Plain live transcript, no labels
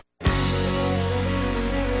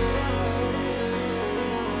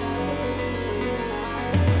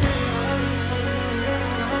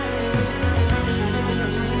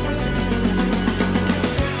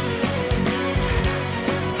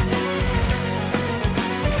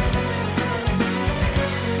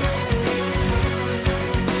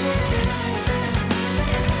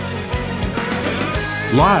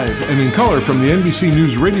Live and in color from the NBC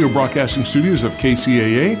News radio broadcasting studios of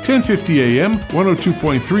KCAA, 1050 AM,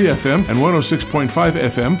 102.3 FM, and 106.5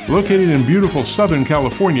 FM, located in beautiful Southern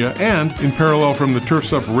California, and in parallel from the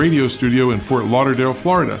Turf's Up radio studio in Fort Lauderdale,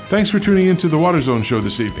 Florida. Thanks for tuning in to the Water Zone show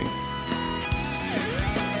this evening.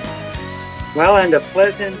 Well, and a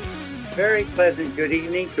pleasant, very pleasant good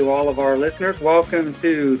evening to all of our listeners. Welcome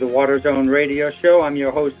to the Water Zone radio show. I'm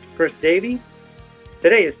your host, Chris Davey.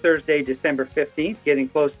 Today is Thursday, December 15th, getting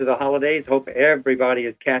close to the holidays. Hope everybody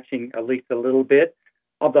is catching at least a little bit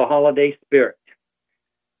of the holiday spirit.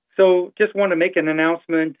 So just want to make an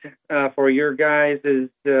announcement for your guys'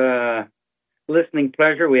 listening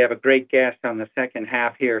pleasure. We have a great guest on the second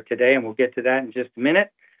half here today, and we'll get to that in just a minute.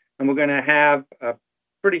 And we're going to have a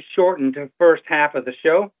pretty shortened first half of the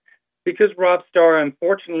show because Rob Starr,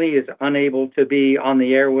 unfortunately, is unable to be on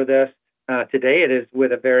the air with us today. It is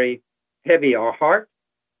with a very heavy heart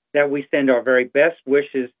that we send our very best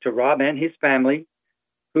wishes to Rob and his family,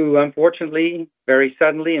 who unfortunately, very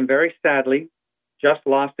suddenly and very sadly, just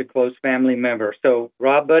lost a close family member. So,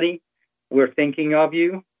 Rob, buddy, we're thinking of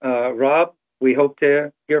you. Rob, we hope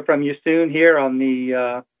to hear from you soon here on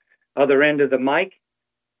the other end of the mic.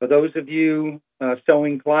 For those of you so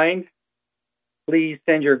inclined, please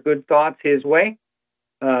send your good thoughts his way.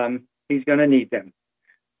 He's going to need them.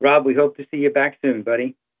 Rob, we hope to see you back soon,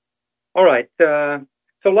 buddy. All right.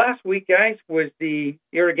 So last week, guys, was the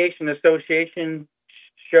Irrigation Association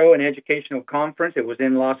show and educational conference. It was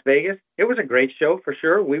in Las Vegas. It was a great show for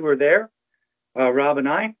sure. We were there, Rob and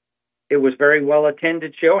I. It was a very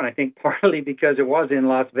well-attended show, and I think partly because it was in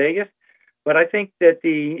Las Vegas. But I think that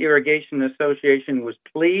the Irrigation Association was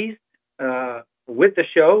pleased with the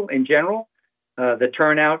show in general. The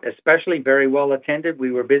turnout, especially, very well-attended.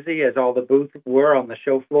 We were busy, as all the booths were on the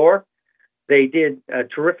show floor. They did a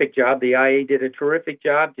terrific job. The IA did a terrific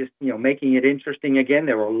job, just making it interesting again.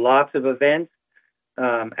 There were lots of events,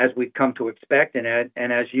 as we've come to expect, and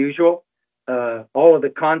as usual, all of the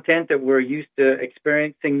content that we're used to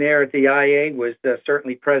experiencing there at the IA was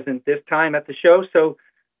certainly present this time at the show. So,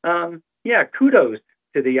 kudos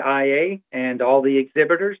to the IA and all the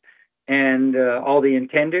exhibitors and all the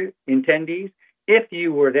attendees. If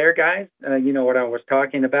you were there, guys, you know what I was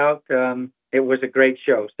talking about. It was a great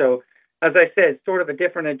show. So, as I said, sort of a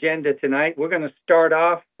different agenda tonight. We're going to start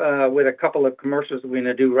off with a couple of commercials we're going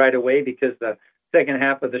to do right away because the second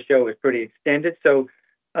half of the show is pretty extended. So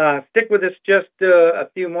stick with us just a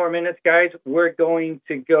few more minutes, guys. We're going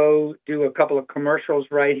to go do a couple of commercials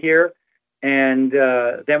right here, and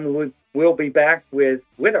then we'll be back with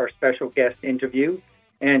our special guest interview.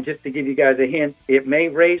 And just to give you guys a hint, it may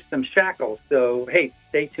raise some shackles. So, hey,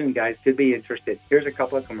 stay tuned, guys. Could be interested. Here's a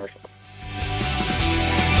couple of commercials.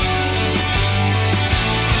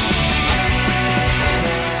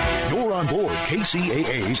 On board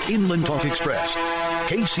KCAA's Inland Talk Express.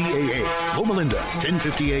 KCAA, Loma Linda,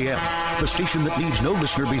 1050 AM, the station that leaves no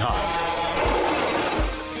listener behind.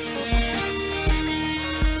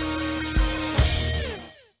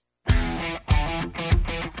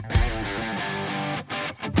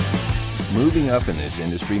 Moving up in this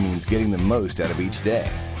industry means getting the most out of each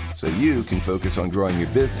day, so you can focus on growing your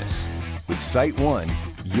business. With Site One,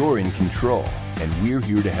 you're in control, and we're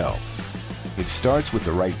here to help. It starts with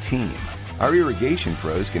the right team. Our irrigation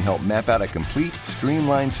pros can help map out a complete,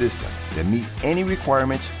 streamlined system that meet any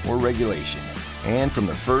requirements or regulation. And from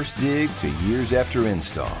the first dig to years after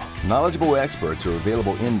install, knowledgeable experts are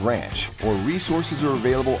available in branch, or resources are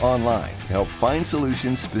available online to help find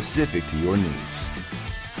solutions specific to your needs.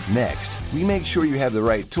 Next, we make sure you have the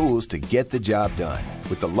right tools to get the job done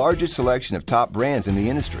with the largest selection of top brands in the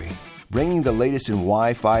industry, bringing the latest in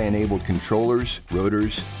Wi-Fi-enabled controllers,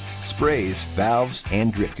 rotors, sprays, valves,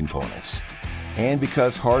 and drip components. And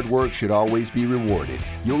because hard work should always be rewarded,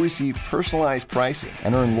 you'll receive personalized pricing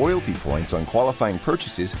and earn loyalty points on qualifying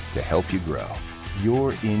purchases to help you grow.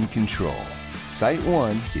 You're in control. Site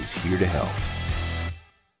One is here to help.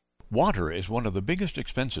 Water is one of the biggest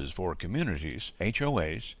expenses for communities,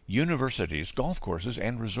 HOAs, universities, golf courses,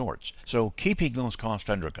 and resorts. So keeping those costs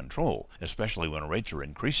under control, especially when rates are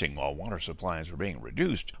increasing while water supplies are being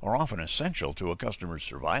reduced, are often essential to a customer's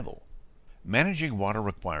survival. Managing water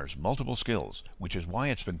requires multiple skills, which is why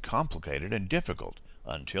it's been complicated and difficult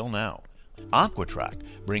until now. AquaTrack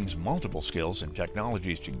brings multiple skills and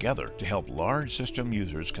technologies together to help large system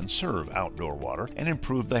users conserve outdoor water and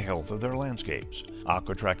improve the health of their landscapes.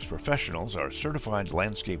 AquaTrack's professionals are certified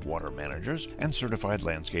landscape water managers and certified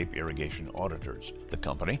landscape irrigation auditors. The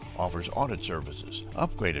company offers audit services,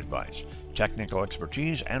 upgrade advice, technical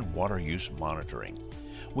expertise, and water use monitoring.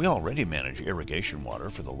 We already manage irrigation water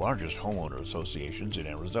for the largest homeowner associations in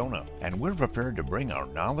Arizona, and we're prepared to bring our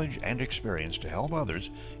knowledge and experience to help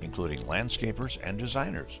others, including landscapers and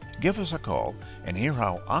designers. Give us a call and hear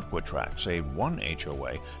how AquaTrack saved one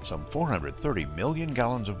HOA some 430 million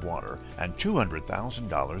gallons of water and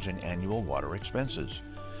 $200,000 in annual water expenses.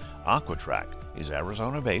 AquaTrack is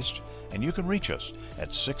Arizona-based, and you can reach us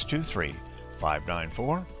at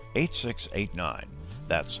 623-594-8689.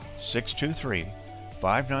 That's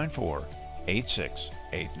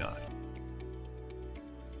 623-594-8689.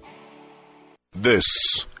 This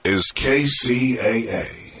is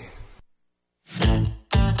KCAA.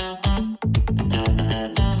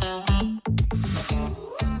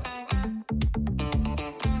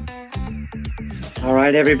 All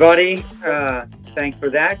right, everybody. Thanks for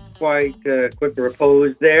that. Quite a quick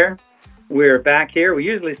repose there. We're back here. We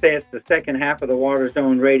usually say it's the second half of the Water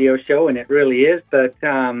Zone radio show, and it really is. But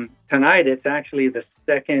tonight, it's actually the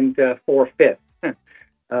second 4/5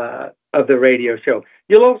 of the radio show.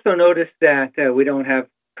 You'll also notice that we don't have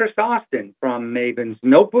Chris Austin from Maven's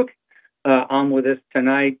Notebook on with us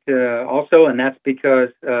tonight also, and that's because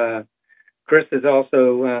Chris is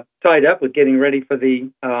also tied up with getting ready for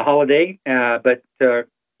the holiday. But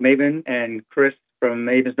Maven and Chris from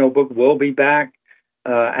Maven's Notebook will be back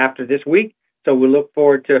after this week. So we look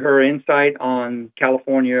forward to her insight on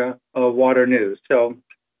California water news. So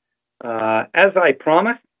as I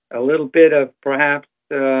promised, a little bit of perhaps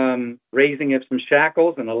raising of some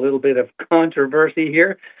shackles and a little bit of controversy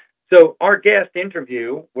here. So our guest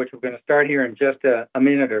interview, which we're going to start here in just a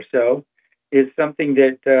minute or so, is something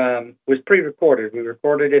that was pre-recorded. We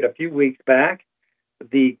recorded it a few weeks back.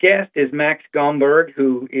 The guest is Max Gomberg,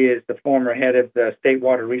 who is the former head of the State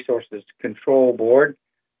Water Resources Control Board.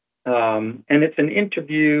 And it's an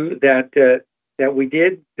interview that we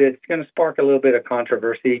did that's going to spark a little bit of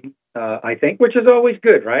controversy, I think, which is always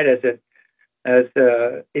good, right? As this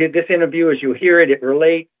interview, as you hear it, it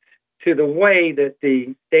relates to the way that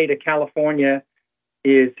the state of California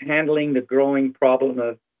is handling the growing problem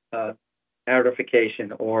of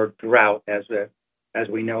aridification or drought, as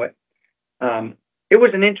we know it. It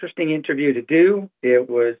was an interesting interview to do. It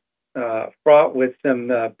was fraught with some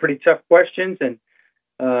pretty tough questions, and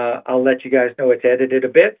I'll let you guys know it's edited a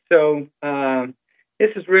bit. So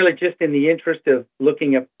this is really just in the interest of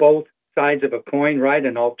looking at both sides of a coin, right?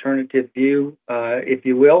 An alternative view, if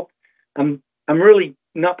you will. I'm really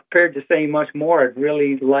not prepared to say much more. I'd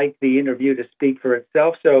really like the interview to speak for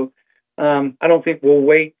itself. So I don't think we'll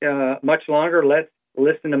wait much longer. Let's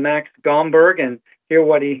listen to Max Gomberg and hear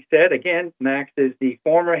what he said. Again, Max is the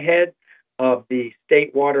former head of the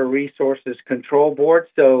State Water Resources Control Board.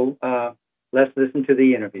 So let's listen to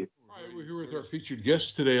the interview. All right, we're here with our featured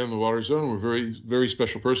guest today on the Water Zone. We're a very, very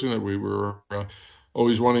special person that we were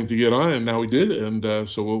always wanting to get on, and now we did, and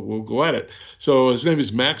so we'll go at it. So his name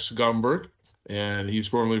is Max Gomberg, and he's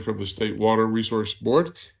formerly from the State Water Resource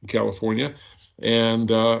Board in California. And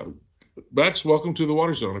Max, welcome to the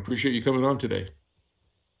Water Zone. I appreciate you coming on today.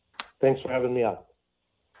 Thanks for having me on.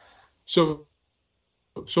 So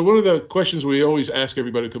one of the questions we always ask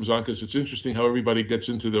everybody who comes on, because it's interesting how everybody gets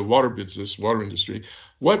into the water business, water industry.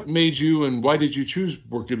 What made you and why did you choose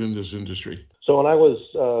working in this industry? So when I was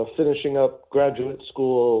finishing up graduate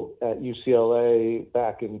school at UCLA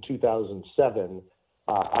back in 2007,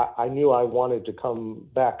 I knew I wanted to come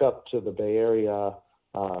back up to the Bay Area.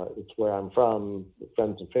 It's where I'm from.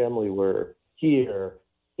 Friends and family were here.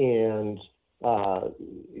 And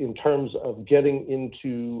in terms of getting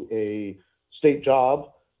into a state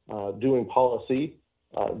job, doing policy,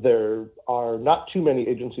 there are not too many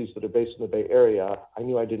agencies that are based in the Bay Area. I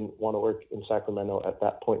knew I didn't want to work in Sacramento at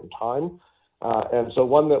that point in time. And so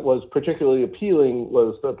one that was particularly appealing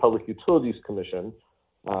was the Public Utilities Commission,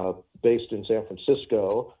 based in San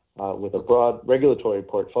Francisco, with a broad regulatory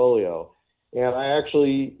portfolio. And I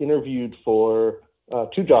actually interviewed for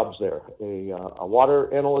two jobs there, a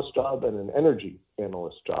water analyst job and an energy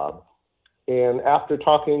analyst job. And after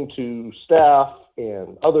talking to staff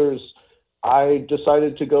and others, I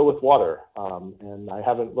decided to go with water. And I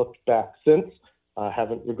haven't looked back since. I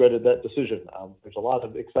haven't regretted that decision. There's a lot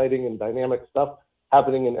of exciting and dynamic stuff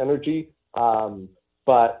happening in energy.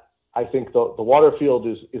 But I think the water field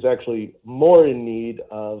is actually more in need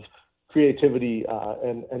of creativity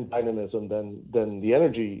and dynamism than the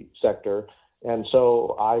energy sector. And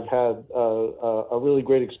so I've had a really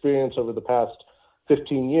great experience over the past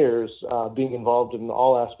 15 years being involved in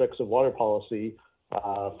all aspects of water policy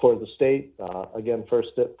for the state. Again,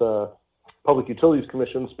 first at the Public Utilities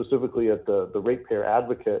Commission, specifically at the ratepayer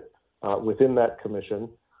advocate within that commission,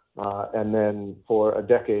 and then for a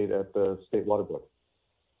decade at the State Water Board.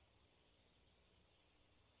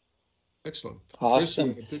 Excellent.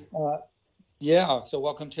 Awesome. Chris, So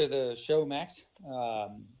welcome to the show, Max.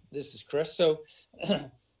 This is Chris. So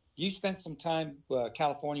you spent some time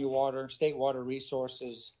California Water, State Water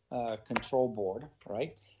Resources Control Board,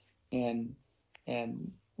 right? And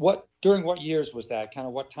during what years was that? Kind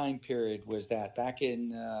of what time period was that? Back in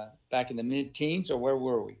the mid-teens, or where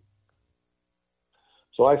were we?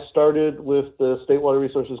 So I started with the State Water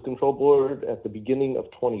Resources Control Board at the beginning of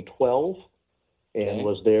 2012 and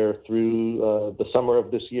was there through the summer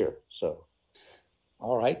of this year. So.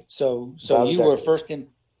 All right. So you were first in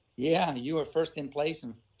place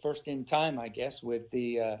and first in time, I guess, with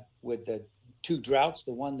the two droughts,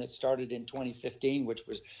 the one that started in 2015, which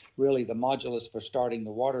was really the modulus for starting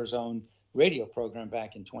the Water Zone radio program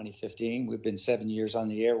back in 2015. We've been 7 years on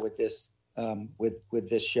the air with this with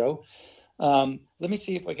this show. Let me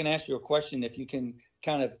see if I can ask you a question. If you can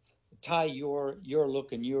kind of tie your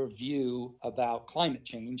look and your view about climate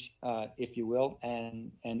change, if you will,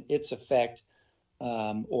 and its effect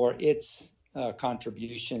or its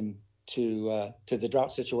contribution to the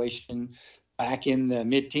drought situation back in the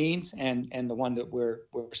mid-teens and the one that we're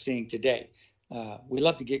seeing today. We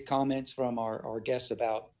love to get comments from our guests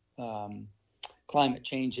about climate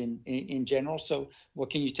change in general. So what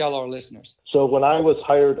can you tell our listeners? So when I was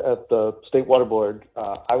hired at the State Water Board,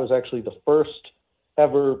 I was actually the first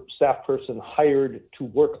ever staff person hired to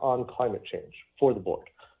work on climate change for the board.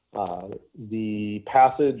 The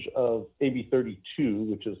passage of AB 32,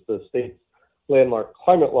 which is the state's landmark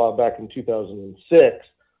climate law back in 2006,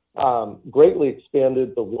 greatly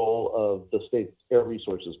expanded the role of the state's Air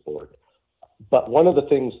Resources Board. But one of the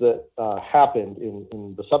things that happened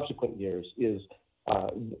in the subsequent years is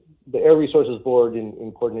the Air Resources Board,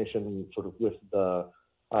 in coordination sort of with the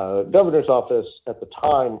governor's office at the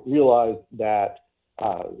time, realized that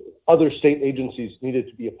other state agencies needed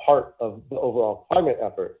to be a part of the overall climate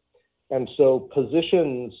effort. And so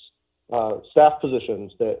staff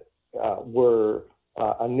positions that were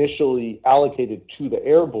initially allocated to the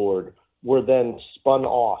Air Board were then spun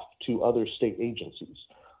off to other state agencies.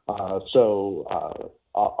 A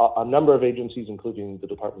number of agencies, including the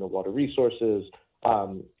Department of Water Resources,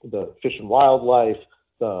 the Fish and Wildlife,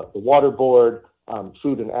 the Water Board,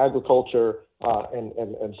 Food and Agriculture,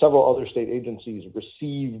 and several other state agencies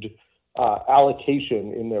received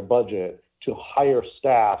allocation in their budget to hire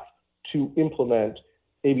staff to implement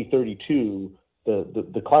AB 32,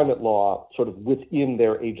 the climate law, sort of within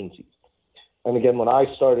their agencies. And again, when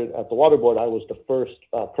I started at the Water Board, I was the first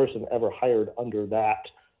person ever hired under that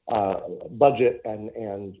budget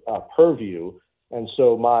and purview. And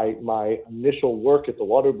so my initial work at the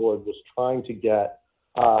Water Board was trying to get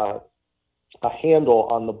a handle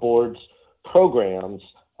on the board's programs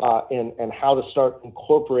and how to start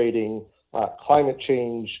incorporating climate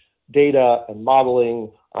change data and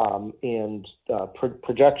modeling and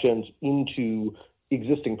projections into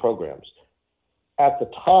existing programs. At the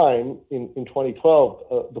time, in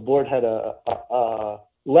 2012, the board had a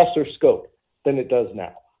lesser scope than it does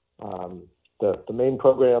now. The main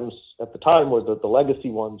programs at the time were the legacy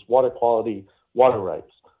ones: water quality, water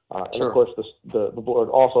rights. And of course, the board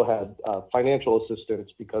also had financial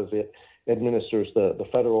assistance because it administers the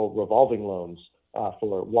federal revolving loans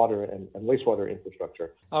for water and wastewater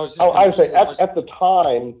infrastructure. I would say at the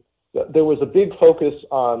time, there was a big focus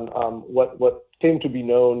on what came to be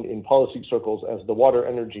known in policy circles as the water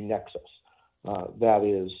energy nexus. That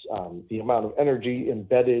is the amount of energy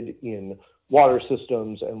embedded in water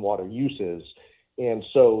systems and water uses. And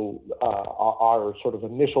so our sort of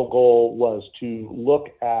initial goal was to look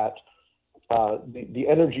at the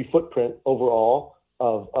energy footprint overall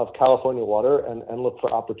of California water and look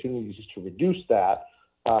for opportunities to reduce that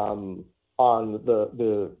on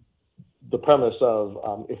the premise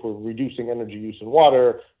of if we're reducing energy use in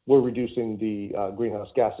water, we're reducing the greenhouse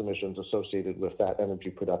gas emissions associated with that energy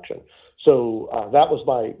production. So that was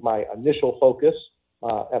my initial focus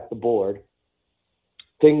at the board.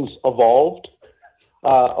 Things evolved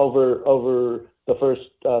over the first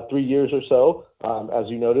 3 years or so. As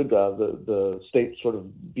you noted, the state sort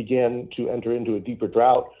of began to enter into a deeper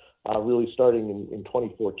drought, really starting in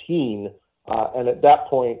 2014. And at that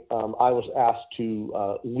point, I was asked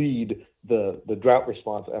to lead the drought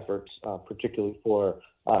response efforts, particularly for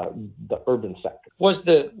the urban sector. Was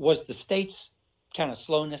the state's kind of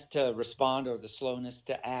slowness to respond or the slowness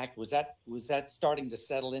to act, was that starting to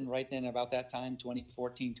settle in right then about that time,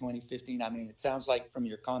 2014, 2015? I mean, it sounds like from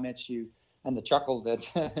your comments and the chuckle that's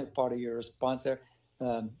part of your response there,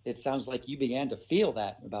 it sounds like you began to feel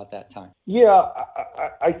that about that time. Yeah,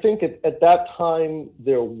 I think at that time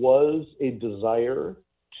there was a desire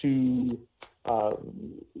to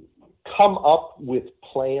come up with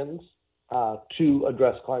plans to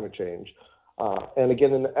address climate change. And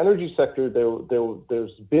again, in the energy sector,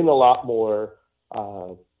 there's been a lot more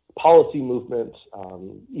policy movement.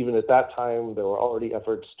 Even at that time, there were already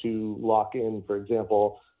efforts to lock in, for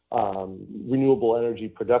example, renewable energy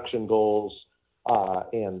production goals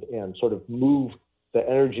and sort of move the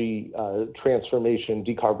energy transformation,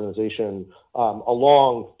 decarbonization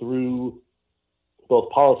along through both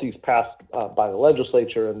policies passed by the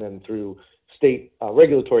legislature and then through state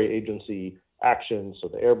regulatory agency actions, so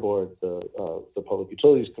the Air Board, the Public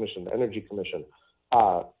Utilities Commission, the Energy Commission.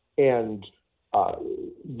 And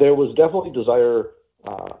there was definitely desire,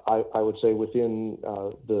 I would say, within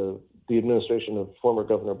the administration of former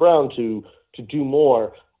Governor Brown to do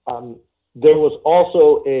more. There was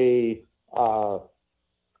also a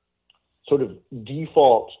sort of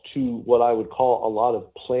default to what I would call a lot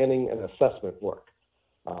of planning and assessment work,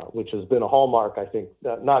 which has been a hallmark, I think,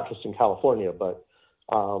 not just in California, but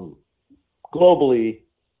globally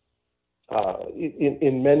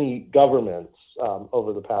in many governments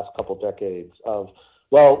over the past couple decades of,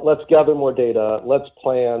 well, let's gather more data, let's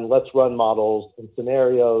plan, let's run models and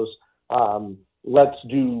scenarios, let's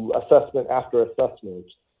do assessment after assessment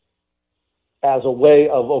as a way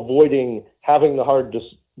of avoiding having the hard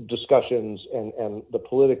discussions and the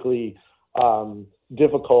politically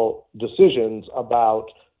difficult decisions about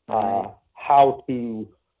how to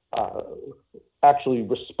actually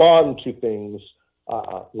respond to things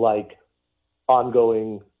like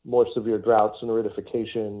ongoing more severe droughts and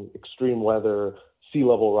acidification, extreme weather, sea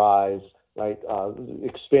level rise, right,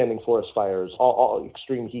 expanding forest fires, all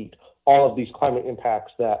extreme heat, all of these climate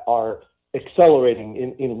impacts that are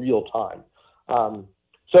accelerating in real time.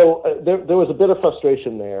 So there was a bit of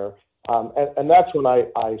frustration there, and that's when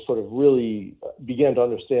I sort of really began to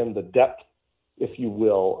understand the depth, if you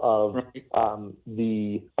will, of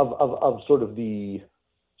sort of the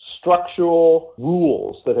structural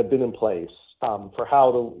rules that have been in place for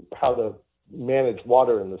how to manage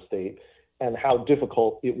water in the state, and how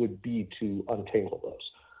difficult it would be to untangle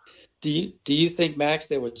those. Do you think, Max,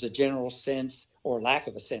 there was a general sense, or lack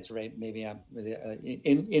of a sense, right? Maybe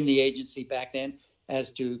in the agency back then,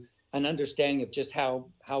 as to an understanding of just how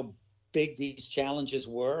big these challenges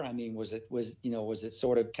were? I mean, was it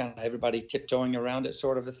sort of kind of everybody tiptoeing around it,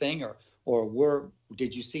 sort of a thing, or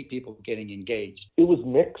did you see people getting engaged? It was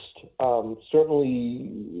mixed. Certainly,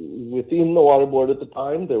 within the Water Board at the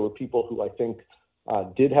time, there were people who I think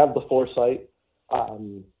did have the foresight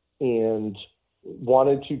and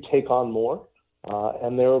wanted to take on more,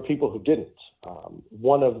 and there were people who didn't.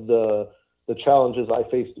 One of the challenges I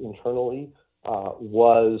faced internally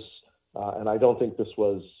was, and I don't think this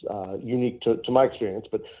was unique to my experience,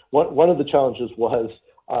 but one of the challenges was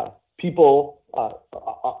people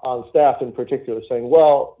on staff in particular saying,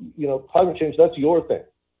 well, climate change, that's your thing.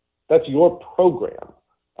 That's your program.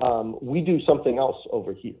 We do something else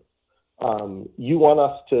over here. You want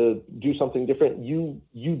us to do something different? You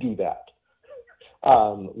do that.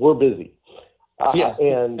 We're busy. Yeah.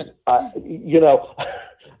 And,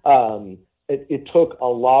 it took a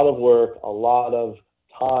lot of work, a lot of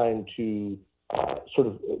time to sort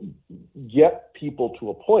of get people to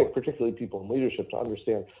a point, particularly people in leadership, to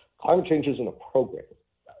understand climate change isn't a program,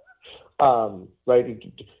 right?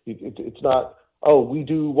 It's not, oh, we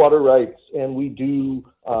do water rights and we do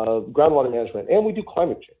groundwater management and we do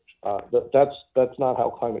climate change. That's not how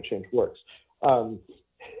climate change works.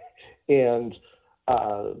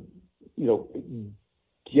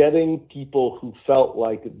 Getting people who felt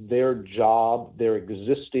like their job, their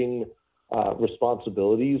existing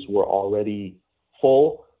responsibilities were already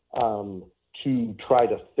full, to try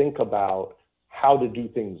to think about how to do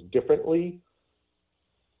things differently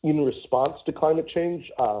in response to climate change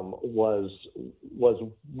was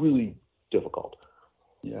really difficult.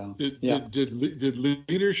 Yeah. Did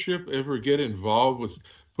leadership ever get involved with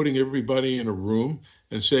putting everybody in a room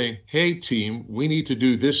and saying, hey, team, we need to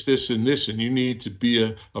do this, this, and this, and you need to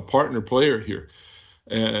be a partner player here?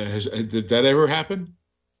 Did that ever happen?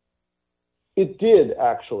 It did,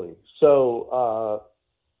 actually. So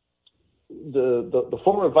the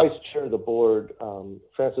former vice chair of the board,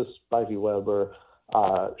 Frances Spivey Weber,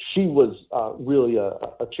 she was really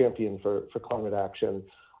a champion for climate action.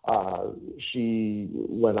 She,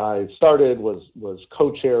 when I started, was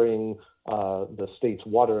co-chairing the state's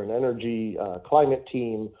water and energy climate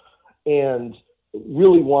team, and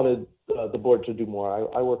really wanted the board to do more.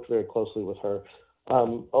 I worked very closely with her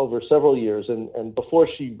over several years, and before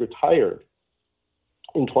she retired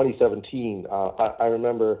in 2017, I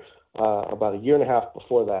remember about a year and a half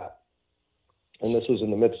before that, and this was in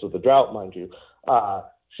the midst of the drought, mind you,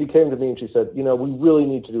 she came to me and she said, we really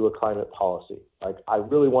need to do a climate policy. Like, I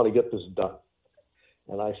really want to get this done.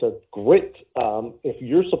 And I said, great. If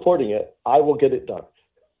you're supporting it, I will get it done.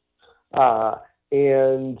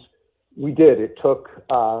 And we did. It took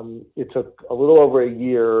a little over a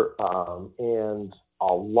year and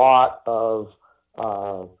a lot of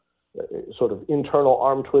sort of internal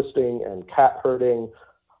arm twisting and cat herding,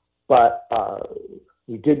 but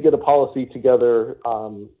we did get a policy together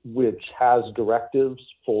which has directives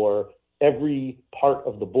for every part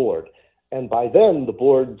of the board. And by then, the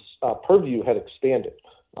board's purview had expanded.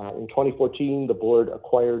 In 2014, the board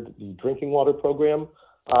acquired the drinking water program,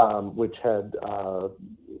 which had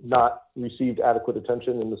not received adequate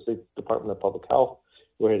attention in the State Department of Public Health,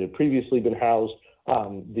 where it had previously been housed.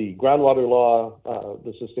 The groundwater law,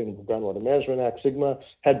 the Sustainable Groundwater Management Act, SGMA,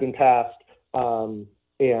 had been passed.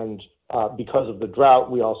 And because of the drought,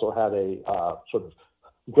 we also had a sort of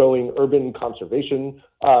growing urban conservation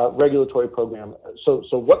regulatory program. So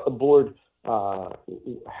what the board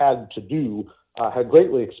had to do had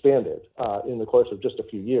greatly expanded in the course of just a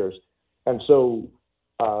few years. And so,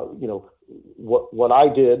 what I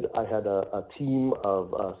did, I had a team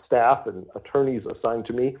of staff and attorneys assigned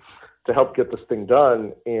to me to help get this thing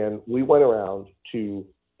done. And we went around to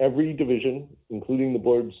every division, including the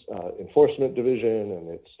board's enforcement division and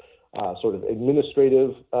its sort of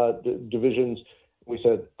administrative divisions. We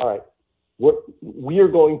said, all right,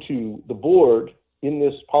 the board in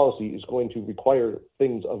this policy is going to require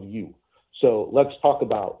things of you. So let's talk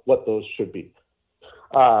about what those should be.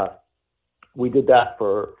 We did that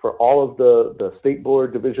for all of the state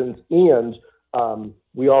board divisions, and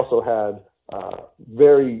we also had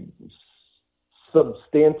very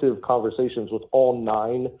substantive conversations with all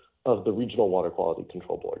 9 of the regional water quality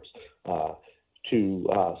control boards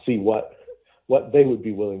to see what they would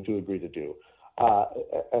be willing to agree to do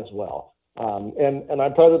as well. And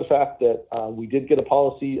I'm proud of the fact that we did get a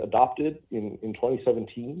policy adopted in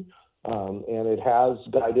 2017, and it has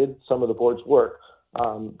guided some of the board's work.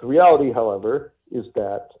 The reality, however, is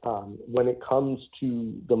that when it comes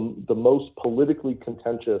to the most politically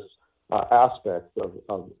contentious aspects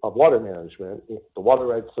of water management, the water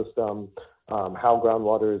rights system, how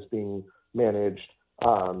groundwater is being managed,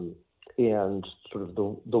 and sort of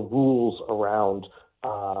the rules around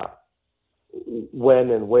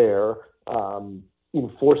when and where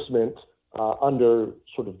enforcement under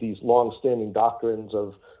sort of these long-standing doctrines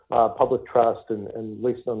of public trust and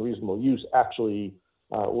waste and unreasonable use actually,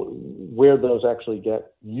 where those actually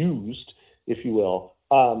get used, if you will.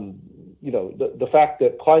 The fact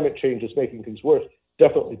that climate change is making things worse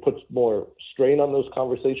definitely puts more strain on those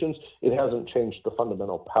conversations. It hasn't changed the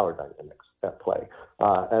fundamental power dynamics at play.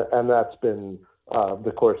 And that's been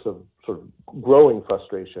the course of sort of growing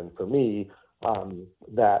frustration for me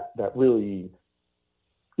that really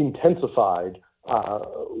intensified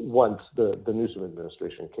once the Newsom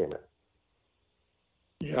administration came in.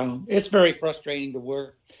 Yeah, it's very frustrating to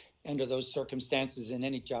work under those circumstances in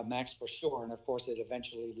any job, Max, for sure. And of course, it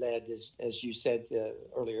eventually led, as you said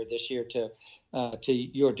earlier this year, to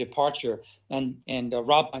your departure. And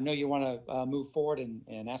Rob, I know you want to move forward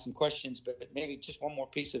and ask some questions, but maybe just one more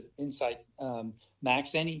piece of insight,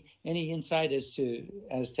 Max. Any insight as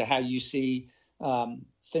to how you see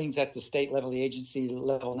things at the state level, the agency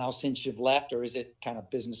level now since you've left, or is it kind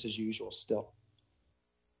of business as usual still?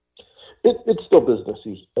 It's still business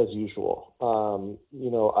as usual.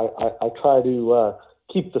 I try to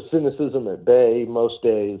keep the cynicism at bay most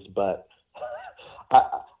days, but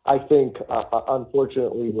I think,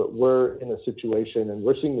 unfortunately, we're in a situation, and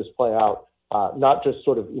we're seeing this play out, not just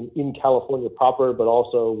sort of in California proper, but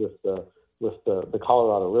also with the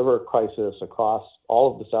Colorado River crisis across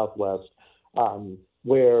all of the Southwest,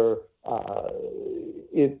 where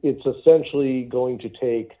it's essentially going to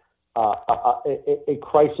take a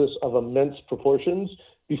crisis of immense proportions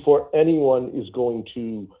before anyone is going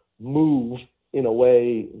to move in a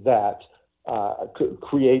way that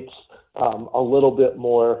creates a little bit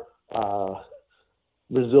more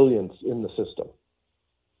resilience in the system.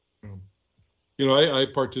 I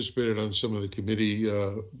participated on some of the committee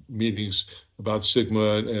meetings about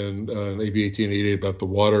SGMA and AB 1888 about the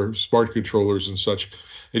water smart controllers and such.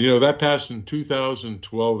 And, that passed in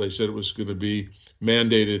 2012. They said it was going to be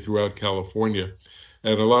mandated throughout California.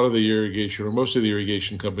 And a lot of the irrigation, or most of the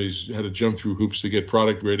irrigation companies, had to jump through hoops to get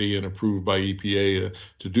product ready and approved by EPA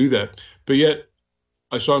to do that. But yet,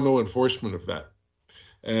 I saw no enforcement of that.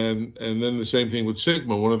 And then the same thing with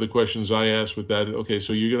SGMA. One of the questions I asked with that, okay,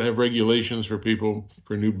 so you're going to have regulations for people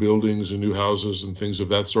for new buildings and new houses and things of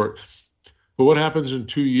that sort. But what happens in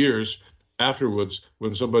 2 years afterwards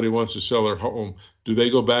when somebody wants to sell their home? Do they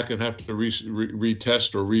go back and have to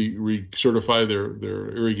retest or recertify their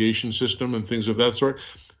irrigation system and things of that sort?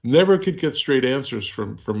 Never could get straight answers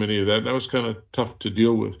from any of that. And that was kind of tough to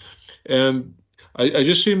deal with. And I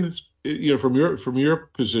just seemed, from your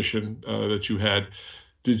position that you had,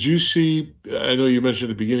 did you see, I know you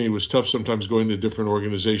mentioned at the beginning it was tough sometimes going to different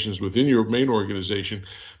organizations within your main organization,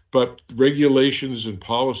 but regulations and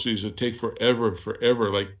policies that take forever,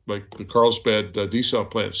 like the Carlsbad desal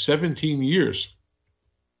plant, 17 years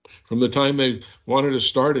from the time they wanted to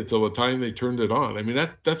start it till the time they turned it on. I mean,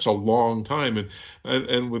 that's a long time.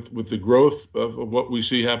 And with the growth of what we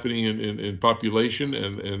see happening in population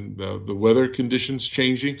and the weather conditions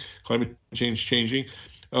changing, climate change changing,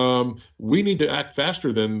 we need to act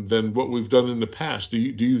faster than what we've done in the past. Do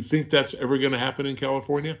you think that's ever going to happen in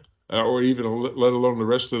California, or even let alone the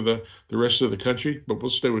rest of the country? But we'll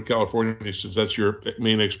stay with California since that's your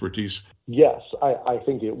main expertise. Yes, I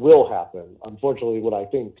think it will happen. Unfortunately, what I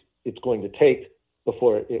think it's going to take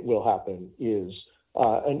before it will happen is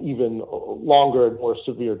an even longer and more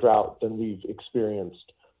severe drought than we've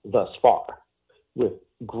experienced thus far, with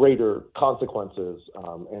greater consequences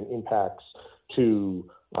and impacts to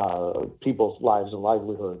people's lives and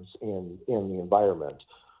livelihoods in the environment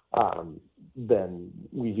than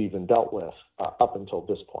we've even dealt with up until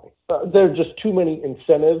this point. There are just too many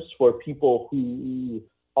incentives for people who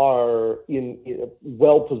are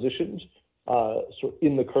well-positioned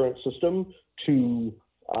in the current system to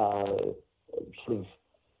sort of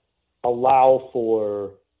allow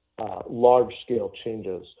for large-scale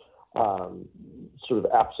changes, sort of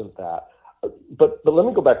absent that. But let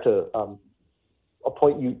me go back to a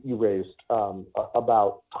point you raised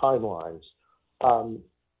about timelines and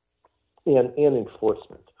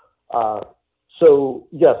enforcement. So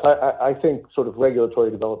yes, I think sort of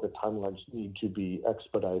regulatory development timelines need to be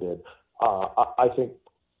expedited. I think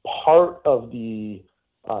part of the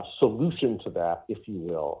solution to that, if you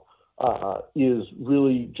will, is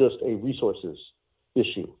really just a resources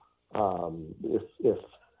issue. If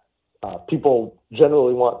people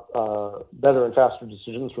generally want better and faster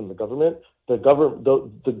decisions from the government, the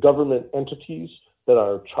government entities that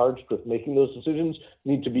are charged with making those decisions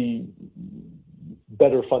need to be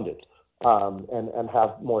better funded and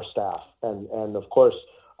have more staff. And of course,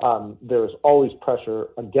 there's always pressure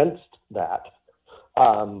against that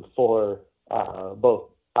for both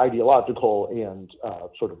ideological and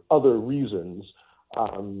sort of other reasons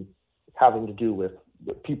having to do with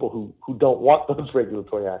people who don't want those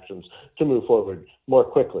regulatory actions to move forward more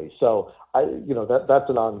quickly. So that's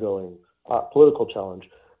an ongoing political challenge.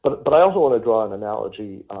 But I also want to draw an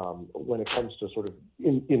analogy when it comes to sort of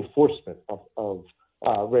enforcement of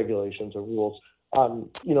regulations or rules.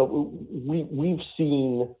 We've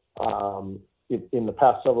seen in the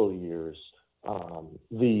past several years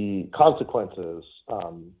the consequences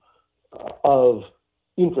of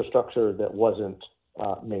infrastructure that wasn't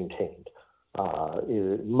maintained.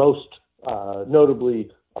 Most notably,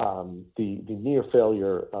 the near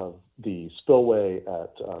failure of the spillway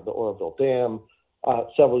at the Oroville Dam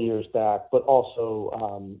several years back, but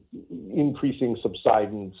also increasing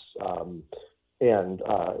subsidence and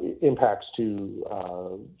impacts to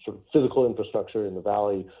sort of physical infrastructure in the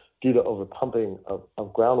valley due to overpumping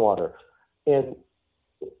of groundwater. And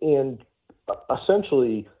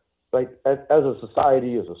essentially, right, as a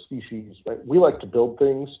society, as a species, right, we like to build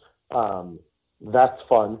things. That's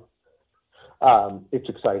fun. It's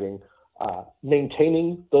exciting.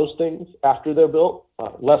 Maintaining those things after they're built,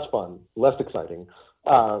 less fun, less exciting,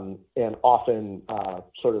 and often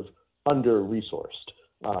sort of under-resourced.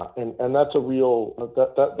 And that's a real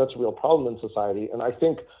that's a real problem in society. And I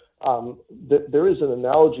think that there is an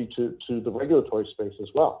analogy to the regulatory space as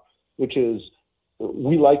well, which is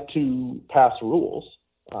we like to pass rules,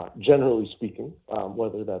 generally speaking,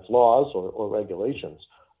 whether that's laws or regulations,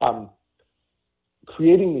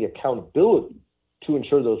 creating the accountability to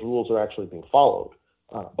ensure those rules are actually being followed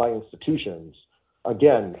by institutions.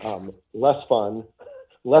 Again, less fun,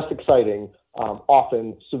 less exciting,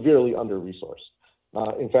 often severely under-resourced.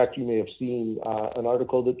 In fact, you may have seen an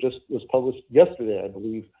article that just was published yesterday, I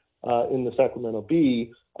believe, in the Sacramento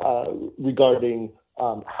Bee regarding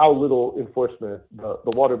how little enforcement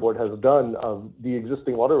the Water Board has done of the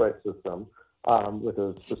existing water rights system, with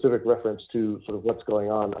a specific reference to sort of what's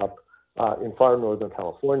going on up in far northern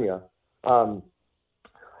California.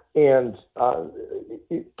 And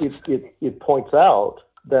it points out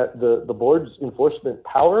that the board's enforcement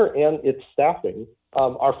power and its staffing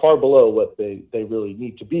are far below what they really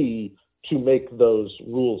need to be to make those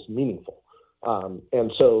rules meaningful.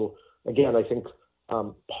 And so, again, I think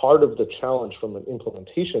part of the challenge from an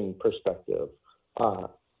implementation perspective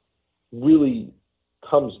really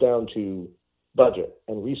comes down to budget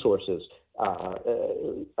and resources.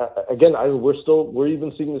 Again, we're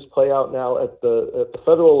even seeing this play out now at the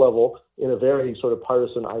federal level in a very sort of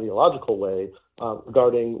partisan ideological way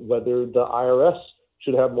regarding whether the IRS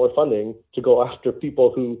should have more funding to go after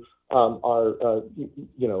people who are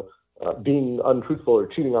being untruthful or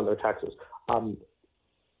cheating on their taxes.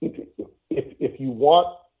 If you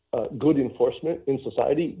want good enforcement in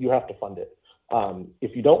society, you have to fund it.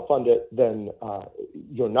 If you don't fund it, then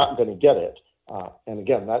you're not going to get it. And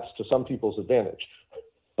again, that's to some people's advantage.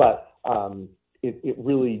 But it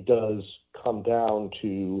really does come down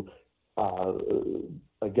to,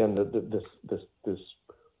 again, this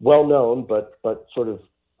well-known but sort of,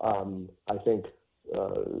 I think,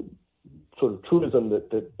 sort of truism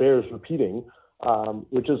that bears repeating,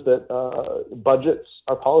 which is that budgets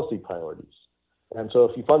are policy priorities. And so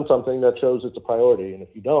if you fund something, that shows it's a priority. And if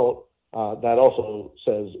you don't, that also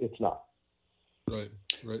says it's not. Right.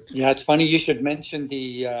 Yeah, it's funny you should mention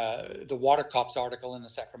the Water Cops article in the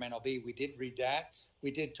Sacramento Bee. We did read that.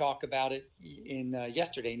 We did talk about it in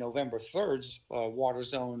yesterday, November 3rd's Water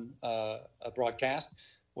Zone broadcast,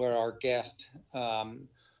 where our guest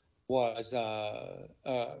was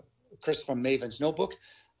Chris from Maven's Notebook.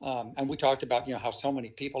 And we talked about, how so many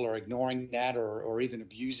people are ignoring that or even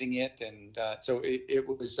abusing it. And so it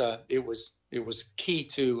was key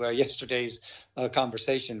to yesterday's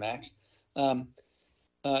conversation, Max.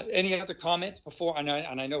 Any other comments before? And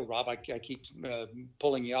I know, Rob, I keep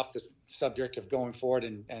pulling you off the subject of going forward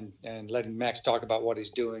and letting Max talk about what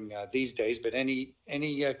he's doing these days. But any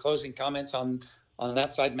closing comments on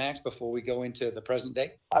that side, Max, before we go into the present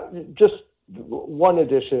day? Just one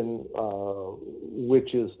addition,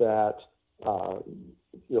 which is that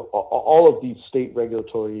all of these state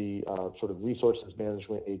regulatory sort of resources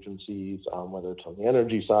management agencies, whether it's on the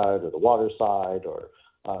energy side or the water side or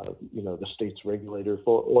the state's regulator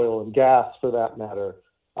for oil and gas, for that matter,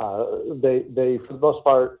 they for the most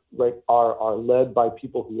part, right, are led by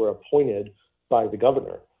people who are appointed by the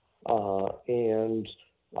governor, and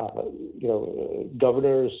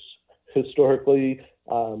governors historically,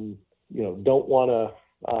 don't want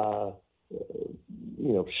to,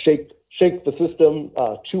 shake the system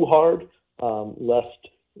too hard, lest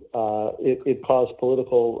it cause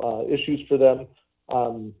political issues for them.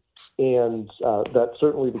 And that's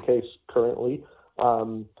certainly the case currently.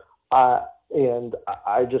 And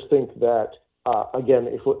I just think that, again,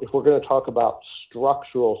 if we're going to talk about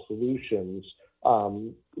structural solutions,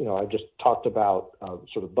 I just talked about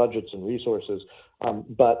sort of budgets and resources,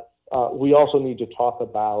 but we also need to talk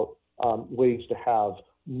about ways to have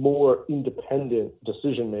more independent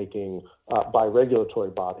decision-making by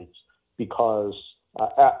regulatory bodies, because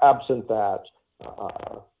absent that,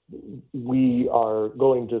 we are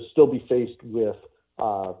going to still be faced with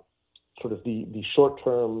sort of the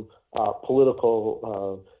short-term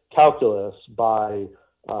political calculus by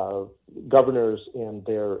governors and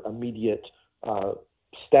their immediate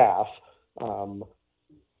staff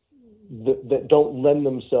that don't lend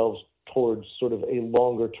themselves towards sort of a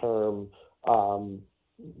longer-term,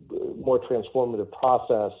 more transformative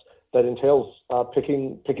process that entails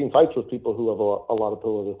picking fights with people who have a lot of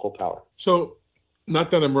political power. So,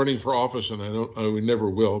 not that I'm running for office, and I never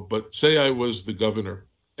will, but say I was the governor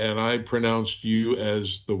and I pronounced you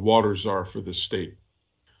as the water czar for the state.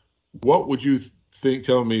 What would you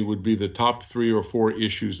tell me would be the top 3 or 4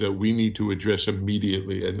 issues that we need to address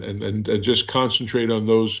immediately, and just concentrate on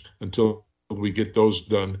those until we get those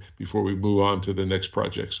done before we move on to the next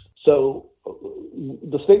projects? So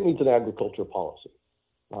the state needs an agriculture policy,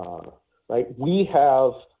 right? We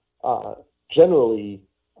have generally,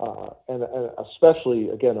 and especially,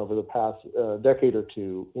 again, over the past decade or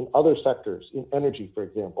two, in other sectors, in energy, for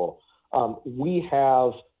example, we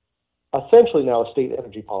have essentially now a state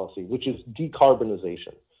energy policy, which is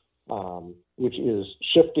decarbonization, which is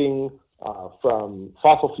shifting from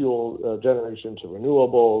fossil fuel generation to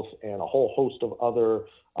renewables and a whole host of other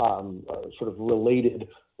sort of related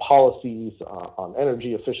policies on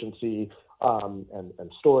energy efficiency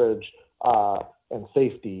and storage and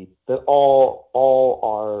safety that all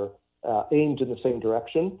are aimed in the same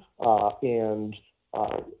direction. And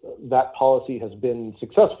that policy has been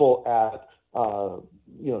successful at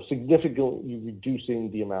significantly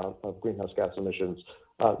reducing the amount of greenhouse gas emissions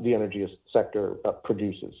the energy sector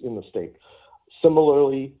produces in the state.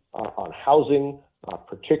 Similarly, on housing,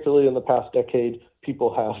 particularly in the past decade,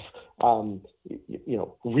 people have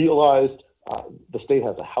realized the state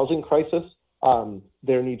has a housing crisis,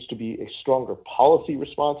 there needs to be a stronger policy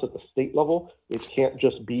response at the state level. It can't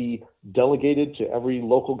just be delegated to every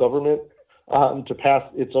local government to pass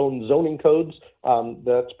its own zoning codes.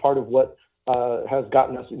 That's part of what has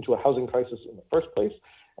gotten us into a housing crisis in the first place.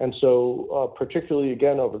 And so particularly,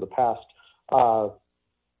 again, over the past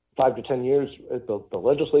 5 to 10 years, the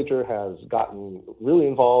legislature has gotten really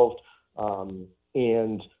involved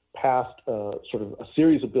and passed sort of a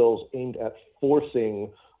series of bills aimed at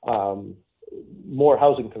forcing more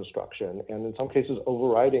housing construction, and in some cases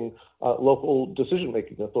overriding local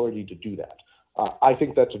decision-making authority to do that. I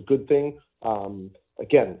think that's a good thing.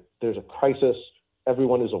 Again, there's a crisis.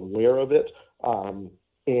 Everyone is aware of it,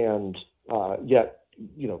 and yet,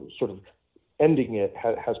 sort of ending it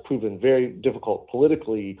has proven very difficult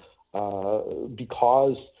politically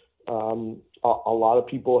because a lot of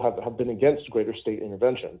people have been against greater state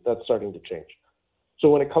intervention. That's starting to change. So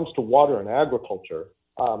when it comes to water and agriculture,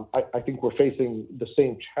 I think we're facing the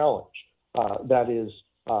same challenge. That is,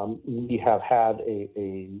 we have had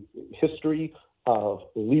a history of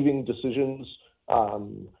leaving decisions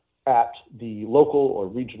at the local or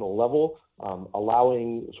regional level,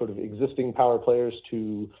 allowing sort of existing power players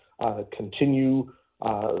to continue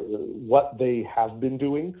what they have been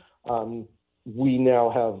doing. We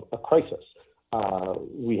now have a crisis.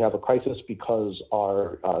 We have a crisis because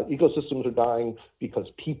our ecosystems are dying, because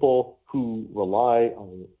people who rely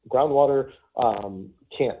on groundwater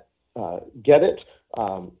can't get it.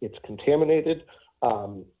 It's contaminated.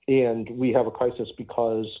 And we have a crisis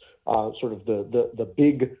because sort of the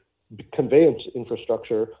big conveyance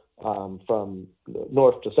infrastructure from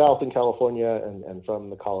north to south in California and from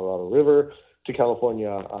the Colorado River to California,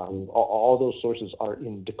 all those sources are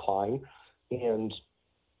in decline. And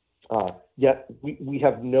yet we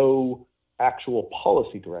have no actual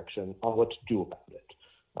policy direction on what to do about it.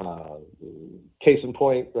 Case in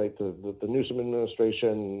point, right, the Newsom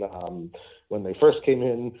administration, when they first came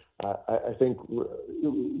in, I think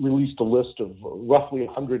released a list of roughly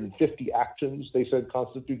 150 actions they said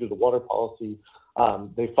constituted a water policy.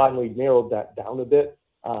 They finally narrowed that down a bit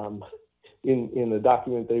in the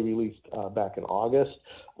document they released back in August,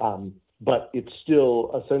 but it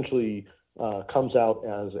still essentially comes out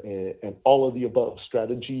as an all-of-the-above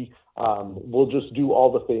strategy. We'll just do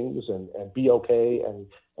all the things and be okay and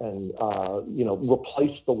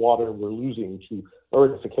replace the water we're losing to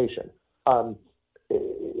acidification.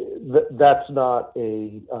 That's not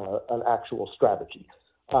an actual strategy.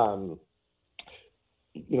 An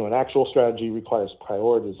actual strategy requires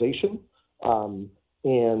prioritization.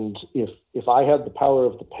 And if I had the power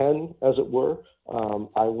of the pen, as it were,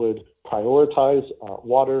 I would prioritize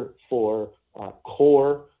water for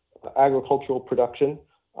core agricultural production.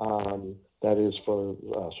 That is for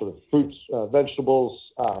sort of fruits, vegetables,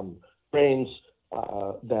 grains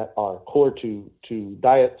that are core to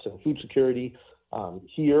diets and food security.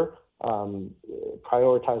 Here,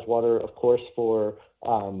 prioritize water, of course, for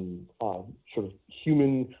sort of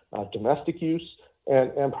human domestic use,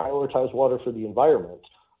 and prioritize water for the environment.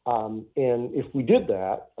 And if we did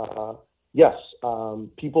that, yes,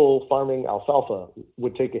 people farming alfalfa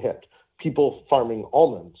would take a hit. People farming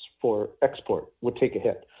almonds for export would take a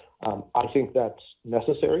hit. I think that's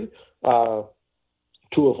necessary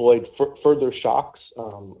to avoid further shocks,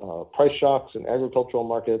 price shocks in agricultural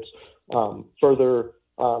markets, further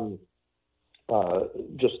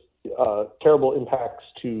just terrible impacts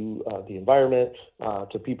to the environment,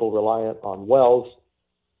 to people reliant on wells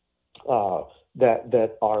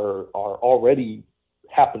that are already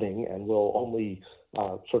happening and will only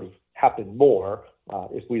sort of happen more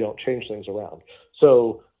if we don't change things around.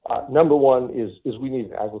 So number one is we need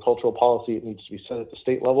an agricultural policy. It needs to be set at the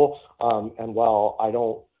state level. And while I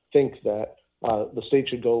don't think that the state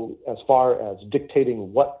should go as far as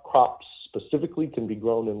dictating what crops specifically can be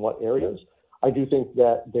grown in what areas, I do think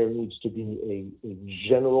that there needs to be a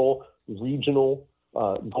general regional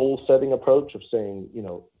goal-setting approach of saying,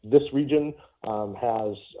 this region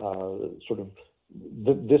has sort of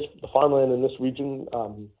the farmland in this region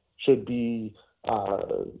should be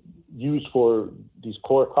used for these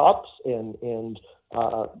core crops, and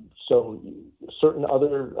so certain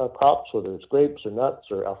other crops, whether it's grapes or nuts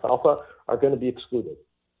or alfalfa, are going to be excluded.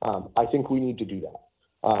 I think we need to do that.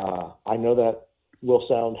 I know that will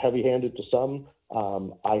sound heavy-handed to some.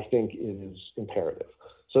 I think it is imperative.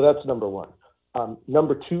 So that's number one.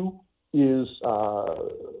 Number two is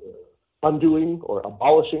undoing or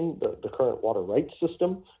abolishing the current water rights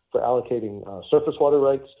system for allocating surface water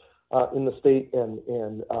rights in the state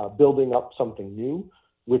and building up something new,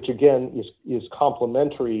 which again is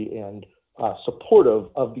complementary and supportive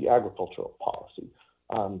of the agricultural policy.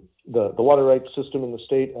 The water rights system in the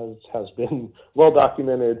state, as has been well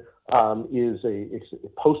documented, is a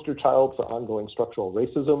poster child for ongoing structural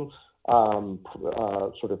racism,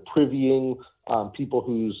 sort of privying people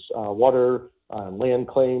whose water and land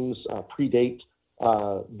claims predate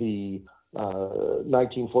the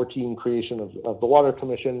 1914 creation of the Water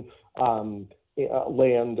Commission,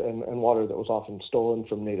 land and water that was often stolen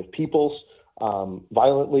from Native peoples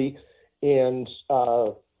violently. And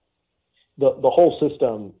the whole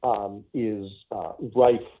system is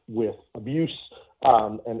rife with abuse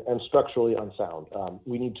and structurally unsound.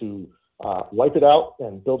 We need to wipe it out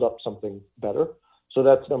and build up something better. So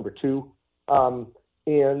that's number two.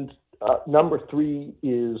 And number three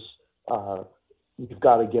is we've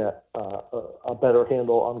got to get a better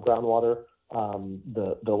handle on groundwater.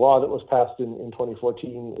 The law that was passed in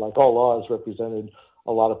 2014, like all laws, represented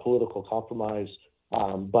a lot of political compromise,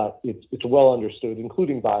 but it's well understood,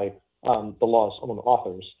 including by the law's own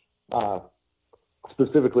authors,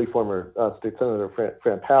 specifically former State Senator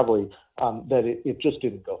Fran Pavley, that it just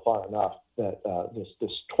didn't go far enough, that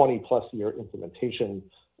this 20-plus year implementation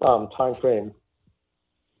timeframe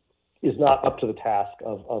is not up to the task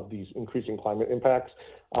of these increasing climate impacts,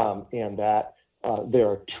 and that there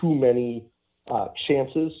are too many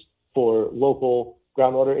chances for local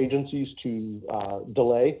groundwater agencies to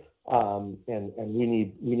delay, and we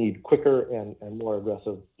need quicker and more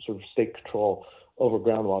aggressive sort of state control over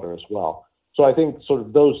groundwater as well. So I think sort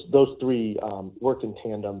of those three work in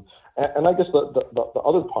tandem, and I guess the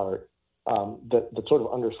other part that sort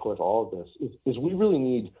of underscores all of this is we really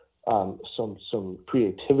need some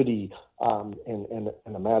creativity and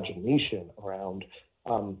imagination around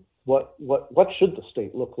what should the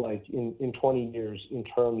state look like in 20 years in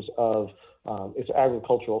terms of its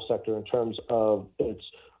agricultural sector, in terms of its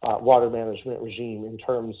water management regime, in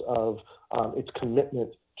terms of its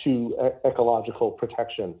commitment to ecological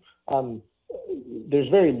protection. There's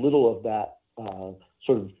very little of that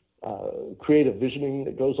sort of creative visioning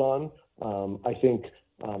that goes on. I think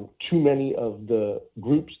too many of the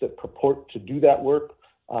groups that purport to do that work,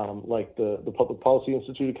 like the Public Policy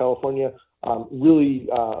Institute of California, really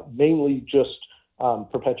mainly just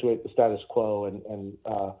perpetuate the status quo and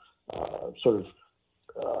sort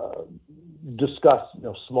of discuss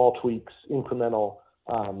small tweaks, incremental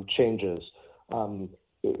changes.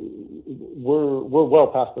 We're well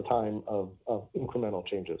past the time of incremental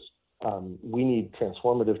changes. We need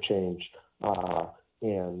transformative change,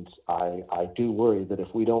 and I do worry that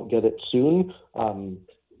if we don't get it soon,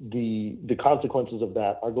 the consequences of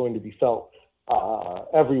that are going to be felt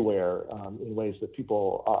everywhere in ways that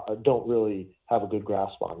people don't really have a good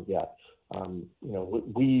grasp on yet.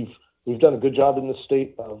 We've done a good job in this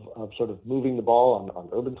state of sort of moving the ball on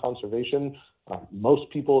urban conservation. Most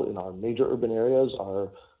people in our major urban areas are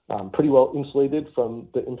pretty well insulated from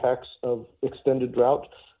the impacts of extended drought,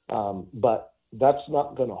 but that's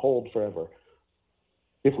not going to hold forever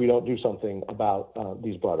if we don't do something about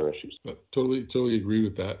these broader issues. Totally agree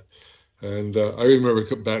with that. And I remember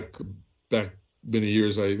back many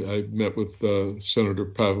years, I met with Senator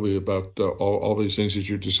Pavley about all these things that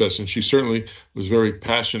you're discussing. She certainly was very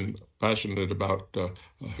passionate about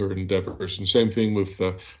her endeavors. And same thing with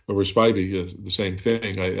Spivey, the same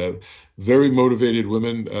thing. I very motivated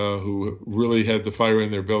women who really had the fire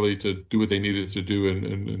in their belly to do what they needed to do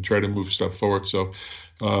and try to move stuff forward. So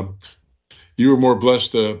you were more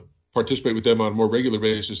blessed to participate with them on a more regular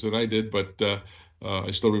basis than I did, but I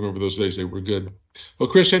still remember those days. They were good. Well,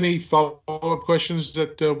 Chris, any follow-up questions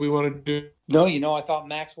that we want to do? No, I thought,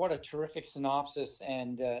 Max, what a terrific synopsis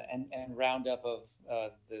and roundup of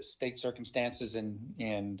the state circumstances and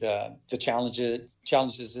the challenges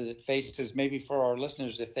that it faces. Maybe for our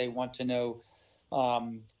listeners, if they want to know,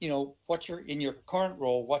 what you're in your current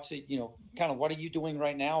role, what's it, kind of what are you doing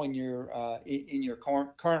right now in your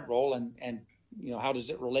current role, and how does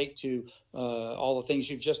it relate to all the things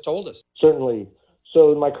you've just told us? Certainly.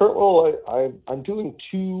 So in my current role, I'm doing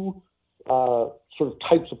two sort of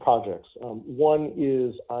types of projects. One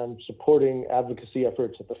is I'm supporting advocacy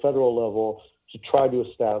efforts at the federal level to try to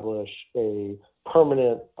establish a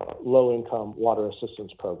permanent low-income water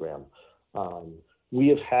assistance program. We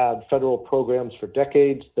have had federal programs for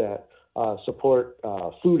decades that support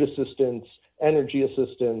food assistance, energy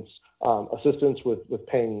assistance, assistance with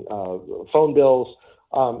paying phone bills,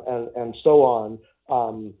 and so on,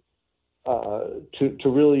 to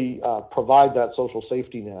really provide that social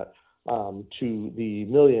safety net to the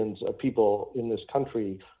millions of people in this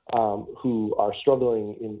country who are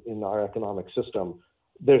struggling in our economic system.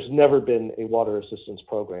 There's never been a water assistance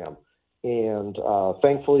program. And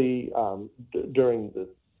thankfully, during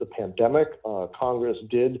the pandemic, Congress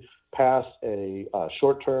did pass a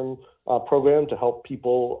short-term program to help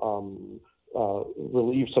people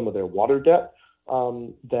relieve some of their water debt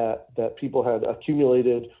that people had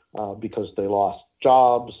accumulated because they lost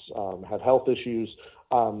jobs, had health issues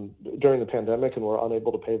during the pandemic, and were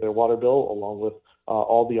unable to pay their water bill, along with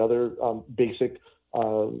all the other basic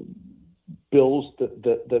bills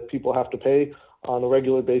that people have to pay on a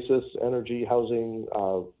regular basis: energy, housing,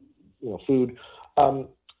 food,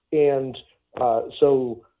 and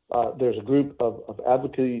so there's a group of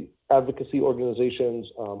advocacy organizations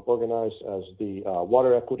organized as the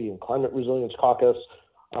Water Equity and Climate Resilience Caucus,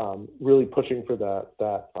 really pushing for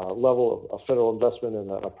that level of federal investment in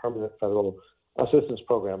a permanent federal assistance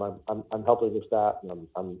program. I'm helping with that, and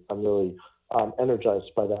I'm really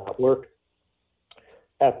energized by that work.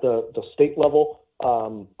 At the state level,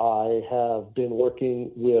 I have been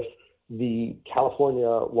working with the California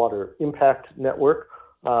Water Impact Network,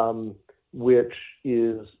 which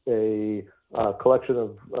is a collection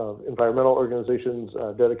of environmental organizations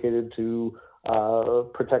dedicated to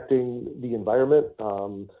protecting the environment,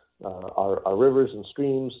 our rivers and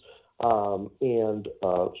streams, and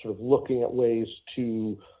sort of looking at ways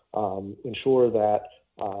to ensure that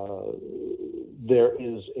there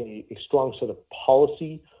is a strong set of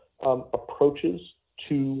policy approaches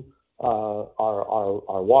to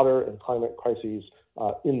our water and climate crises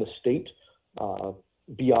in the state,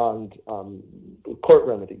 beyond court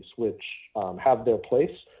remedies, which have their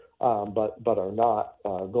place, but are not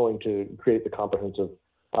going to create the comprehensive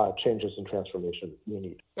changes and transformation we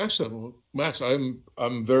need. Excellent. Well, Max, I'm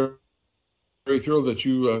very, very thrilled that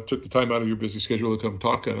you took the time out of your busy schedule to come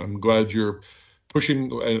talk, and I'm glad you're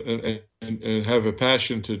pushing and have a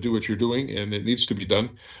passion to do what you're doing, and it needs to be done.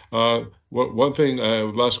 One thing,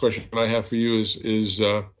 last question I have for you is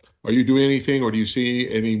are you doing anything, or do you see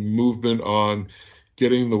any movement on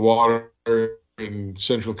getting the water in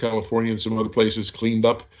Central California and some other places cleaned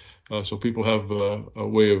up so people have a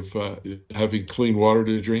way of having clean water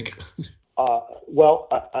to drink? Well,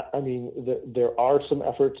 I mean, there are some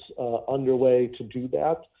efforts underway to do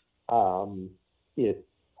that. It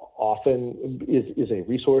often is a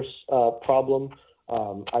resource problem.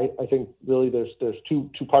 I think really there's two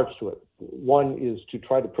parts to it. One is to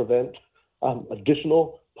try to prevent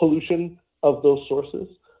additional pollution of those sources,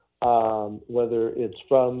 whether it's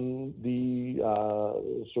from the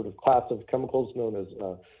sort of class of chemicals known as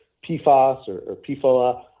PFAS or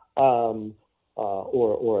PFOA,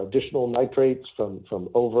 or additional nitrates from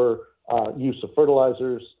over use of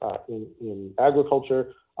fertilizers in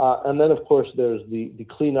agriculture. And then, of course, there's the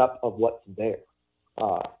cleanup of what's there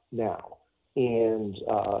now. And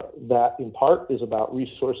that, in part, is about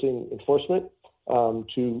resourcing enforcement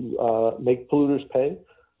to make polluters pay.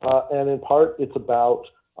 And in part, it's about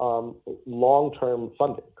long-term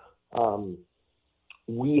funding.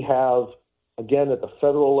 We have, again, at the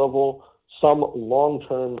federal level, some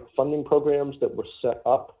long-term funding programs that were set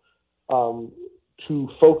up to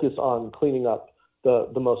focus on cleaning up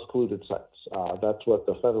the most polluted sites. That's what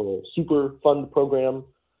the federal Super Fund program,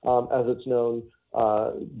 as it's known,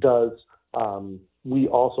 does. We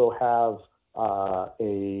also have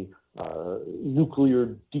a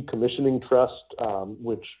nuclear decommissioning trust,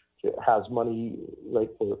 which has money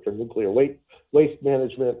for nuclear waste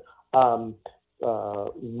management.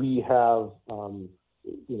 We have,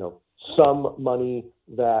 some money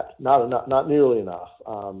that not nearly enough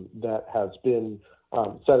that has been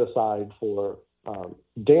set aside for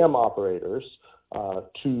dam operators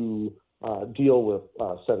to deal with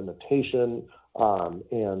sedimentation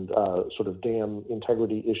and sort of dam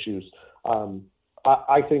integrity issues.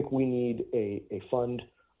 I think we need a fund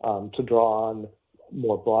to draw on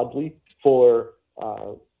more broadly for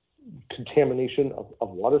contamination of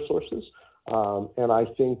water sources. And I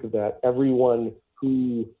think that everyone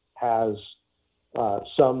who has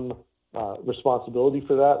some responsibility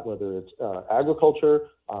for that, whether it's agriculture,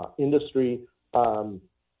 industry, and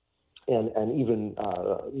even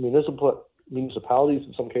municipalities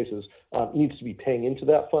in some cases, needs to be paying into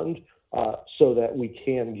that fund so that we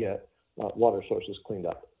can get water sources cleaned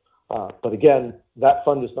up. But again, that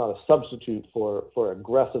fund is not a substitute for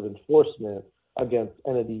aggressive enforcement against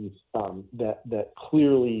entities that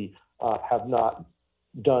clearly have not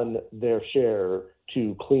done their share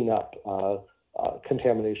to clean up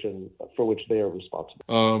contamination for which they are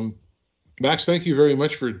responsible. Max, thank you very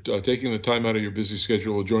much for taking the time out of your busy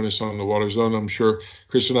schedule to join us on the Water Zone. I'm sure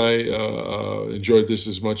Chris and I enjoyed this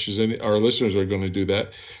as much as our listeners are going to do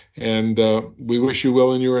that. And we wish you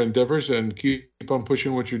well in your endeavors, and keep on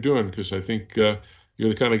pushing what you're doing, because I think you're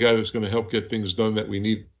the kind of guy that's going to help get things done that we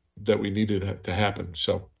needed to happen.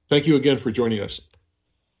 So thank you again for joining us.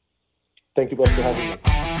 Thank you both for having me.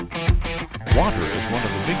 Water is one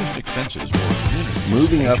of the biggest expenses for communities.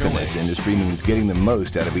 Moving up in this industry means getting the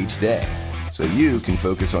most out of each day, so you can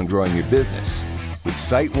focus on growing your business. With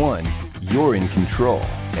Site One, you're in control,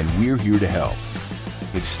 and we're here to help.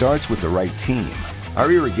 It starts with the right team.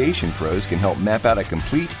 Our irrigation pros can help map out a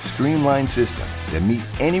complete, streamlined system that meet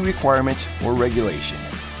any requirements or regulation.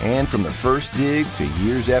 And from the first dig to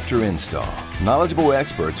years after install, knowledgeable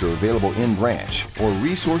experts are available in branch, or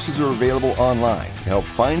resources are available online to help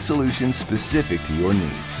find solutions specific to your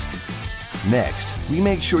needs. Next, we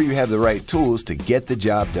make sure you have the right tools to get the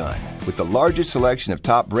job done with the largest selection of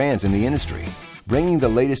top brands in the industry, bringing the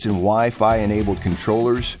latest in Wi-Fi enabled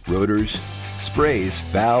controllers, rotors, sprays,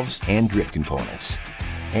 valves, and drip components.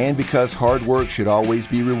 And because hard work should always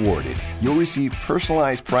be rewarded, you'll receive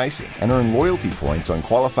personalized pricing and earn loyalty points on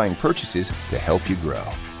qualifying purchases to help you grow.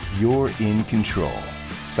 You're in control.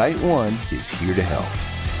 Site One is here to help.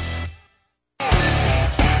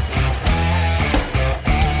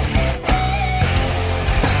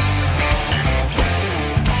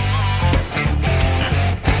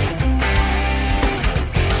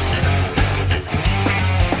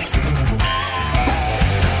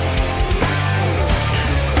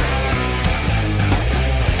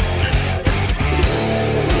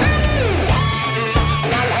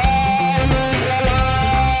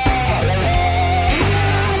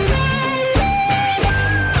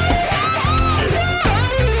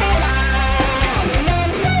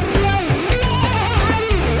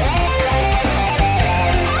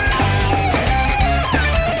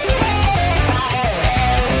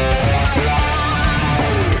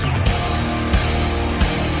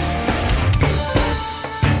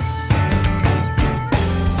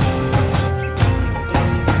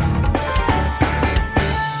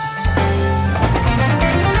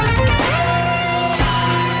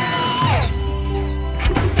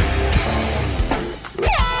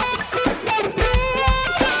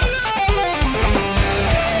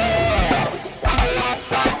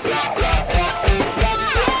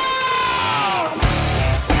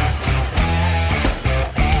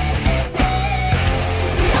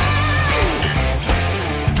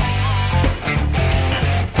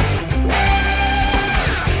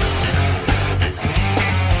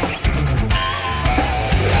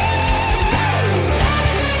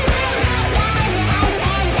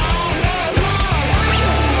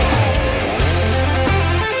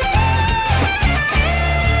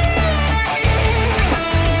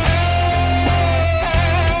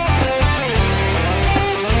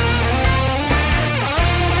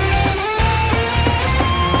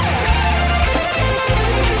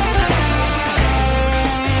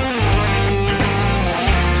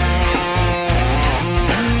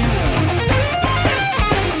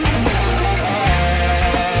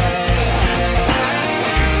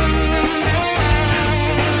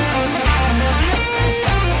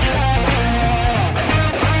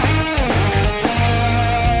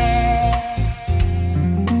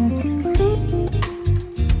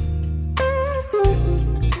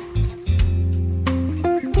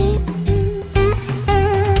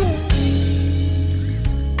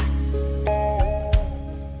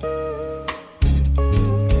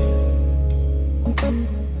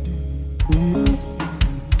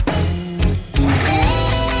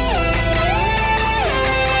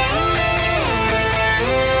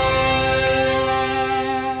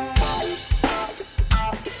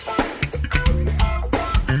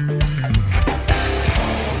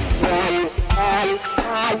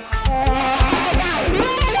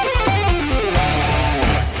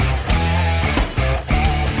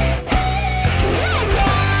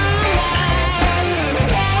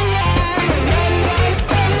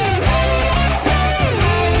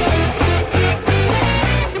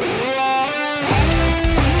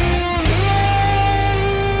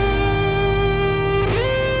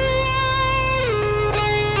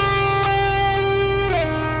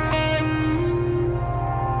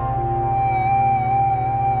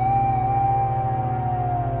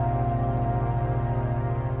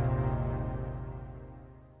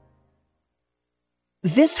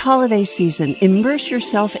 This holiday season, immerse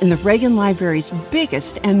yourself in the Reagan Library's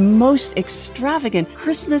biggest and most extravagant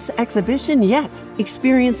Christmas exhibition yet.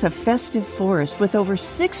 Experience a festive forest with over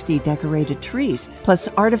 60 decorated trees, plus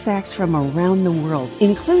artifacts from around the world,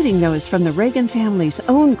 including those from the Reagan family's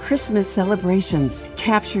own Christmas celebrations.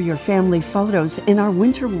 Capture your family photos in our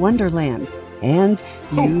winter wonderland. And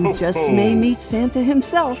you just may meet Santa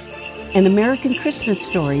himself. An American Christmas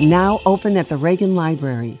Story, now open at the Reagan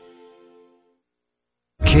Library.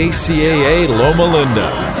 KCAA Loma Linda.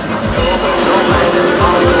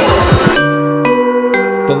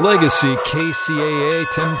 The Legacy KCAA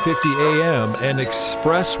 1050 AM and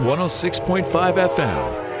Express 106.5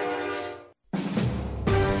 FM.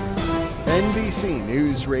 NBC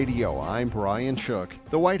News Radio, I'm Brian Shook.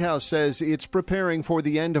 The White House says it's preparing for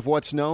the end of what's known